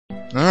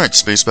Alright,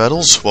 Space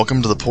Battles,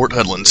 welcome to the Port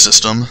Hedland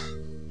system.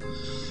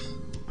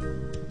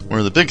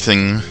 Where the big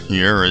thing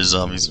here is,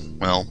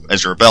 well,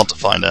 as you're about to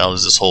find out,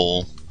 is this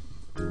whole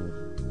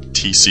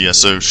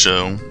TCSO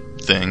show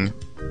thing.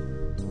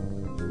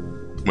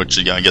 Which,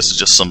 yeah, I guess is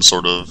just some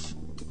sort of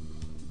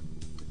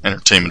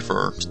entertainment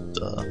for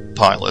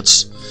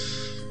pilots.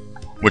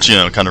 Which, you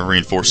know, kind of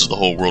reinforces the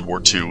whole World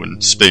War II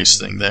and space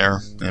thing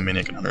there. And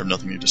Maniac and Hunter have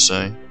nothing new to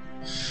say.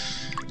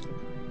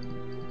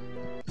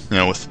 You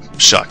know, with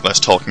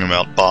Shotglass talking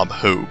about Bob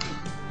Hope,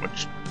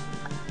 which,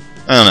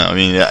 I don't know, I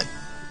mean, I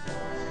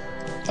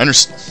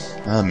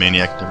understand,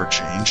 Maniac never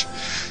change.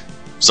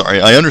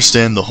 Sorry, I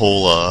understand the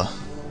whole,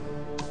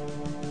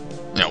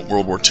 you know,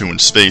 World War II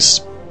and space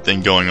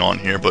thing going on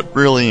here, but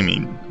really, I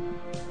mean,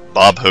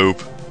 Bob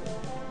Hope,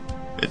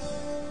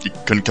 you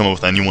couldn't come up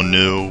with anyone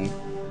new,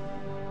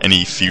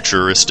 any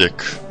futuristic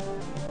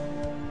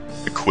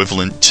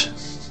equivalent.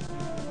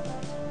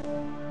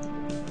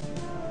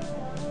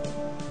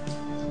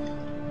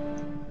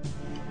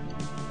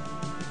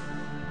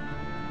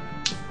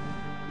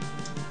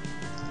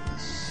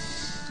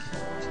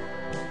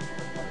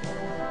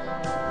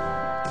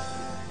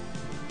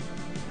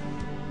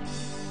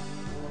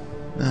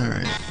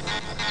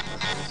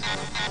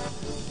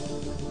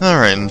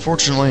 Alright,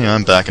 unfortunately,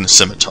 I'm back in a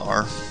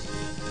scimitar. And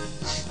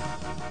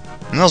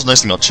that was the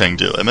nice thing about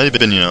Chengdu. It may have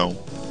been, you know,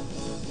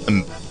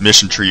 a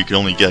mission tree you could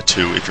only get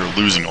to if you're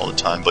losing all the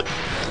time, but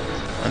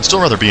I'd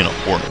still rather be in a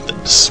Hornet than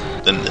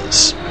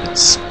this.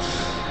 It's...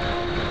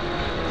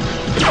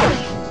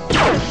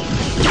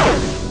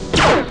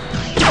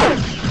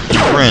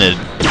 Granted,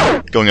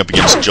 going up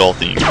against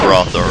Jalthi and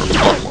Groth are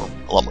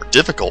a lot more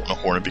difficult in a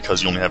Hornet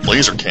because you only have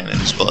laser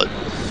cannons, but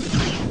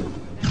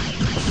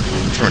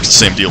pretty much the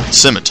same deal with the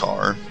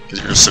Scimitar, because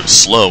you're just so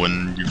slow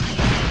and you...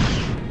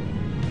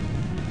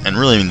 And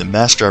really, I mean, the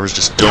mass drivers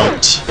just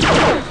don't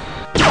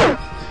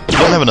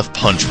have enough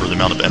punch for the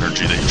amount of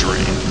energy they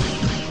drain.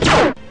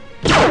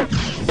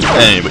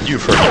 Anyway, but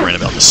you've heard me rant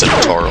about the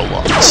Scimitar a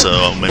lot,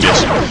 so maybe I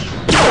should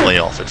lay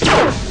off it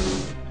for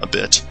a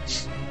bit.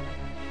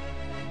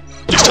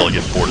 Just till I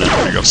get bored and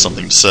figure out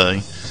something to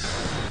say.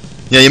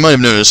 Yeah, you might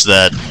have noticed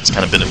that it's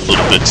kind of been a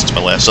little bit since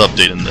my last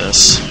update in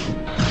this.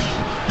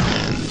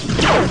 And...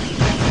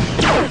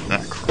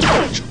 crap,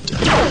 I jumped in.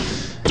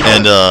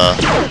 And,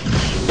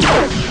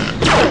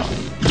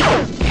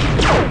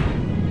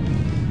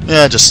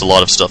 yeah, just a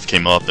lot of stuff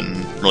came up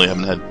and really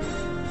haven't had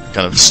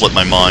kind of slipped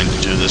my mind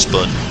to do this,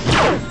 but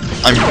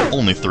I'm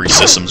only 3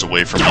 systems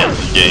away from the end of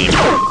the game.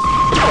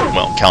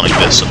 Well, counting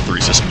this, I'm 3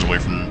 systems away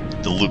from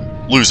the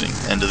losing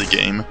end of the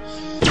game.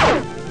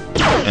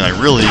 And I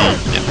really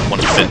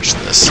want to finish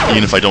this,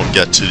 even if I don't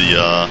get to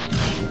the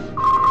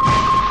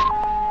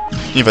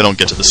even if I don't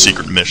get to the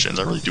secret missions.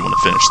 I really do want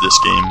to finish this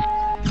game.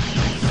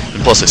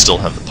 And plus I still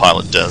have the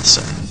pilot deaths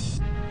and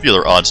a few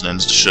other odds and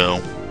ends to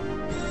show.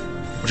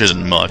 Which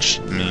isn't much.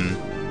 I mean,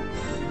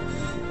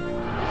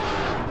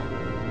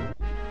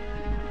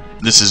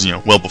 this is, you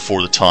know, well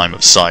before the time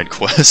of side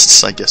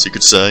quests, I guess you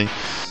could say.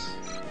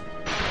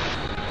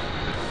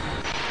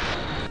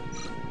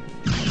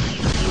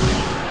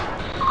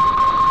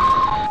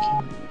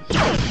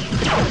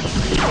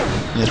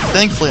 Yeah,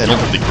 thankfully I don't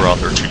think the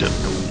Groth are too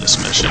difficult in this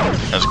mission.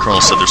 As Colonel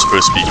said, they're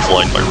supposed to be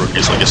flying by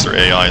rookies, so I guess their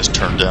AI is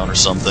turned down or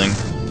something.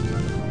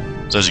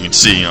 So as you can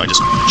see, you know, I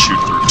just shoot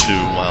through 2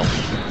 while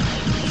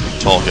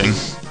talking.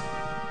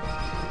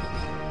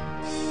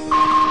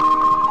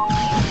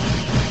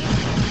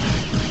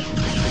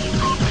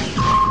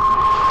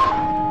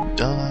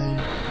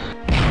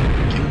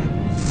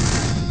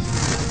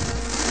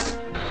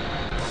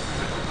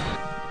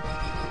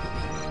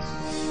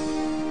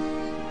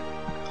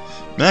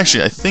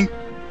 Actually, I think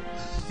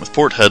with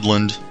Port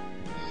Hedland,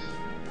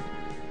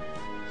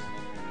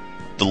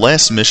 the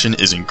last mission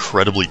is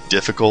incredibly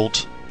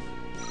difficult,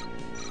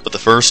 but the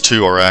first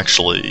 2 are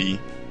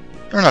actually,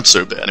 they're not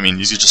so bad. I mean,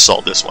 you just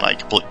saw this one, I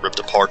completely ripped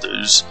apart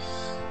those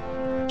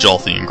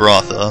Jalthi and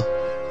Grotha.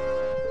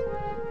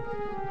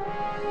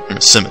 And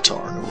a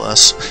Scimitar, no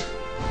less.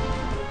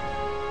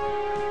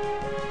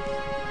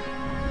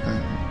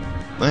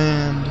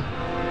 Land.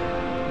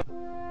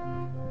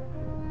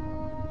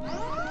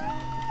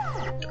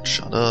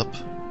 Shut up.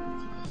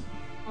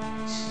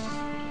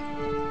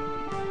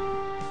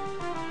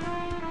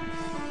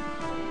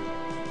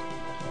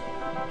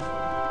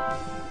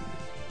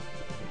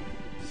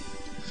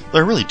 But I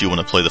really do want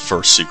to play the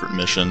first secret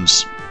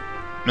missions.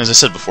 And as I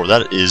said before,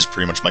 that is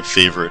pretty much my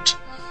favorite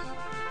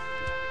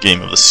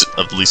game of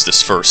at least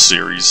this first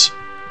series.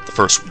 The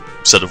first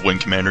set of Wing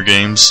Commander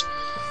games.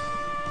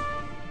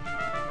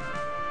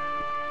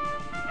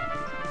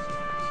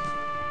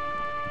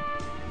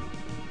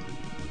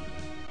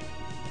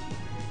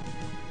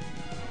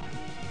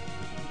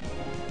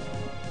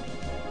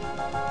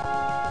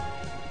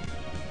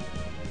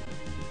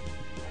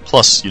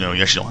 Plus, you know,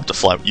 you actually don't have to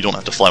fly. You don't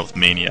have to fly with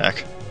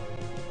Maniac,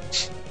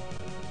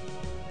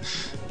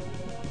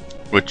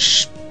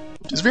 which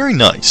is very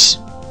nice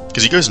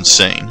because he goes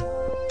insane.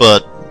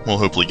 But we'll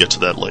hopefully get to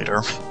that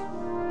later.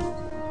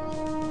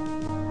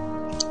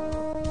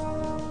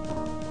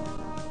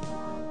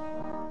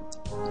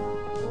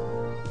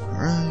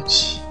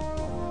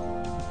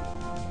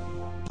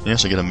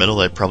 Yes, I get a medal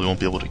that I probably won't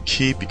be able to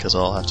keep because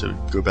I'll have to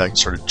go back and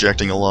start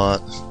ejecting a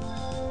lot.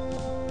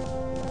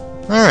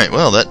 Alright,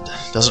 well, that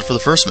does it for the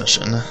first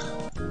mission.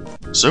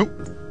 So,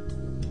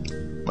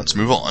 let's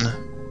move on.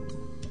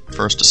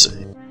 First to save.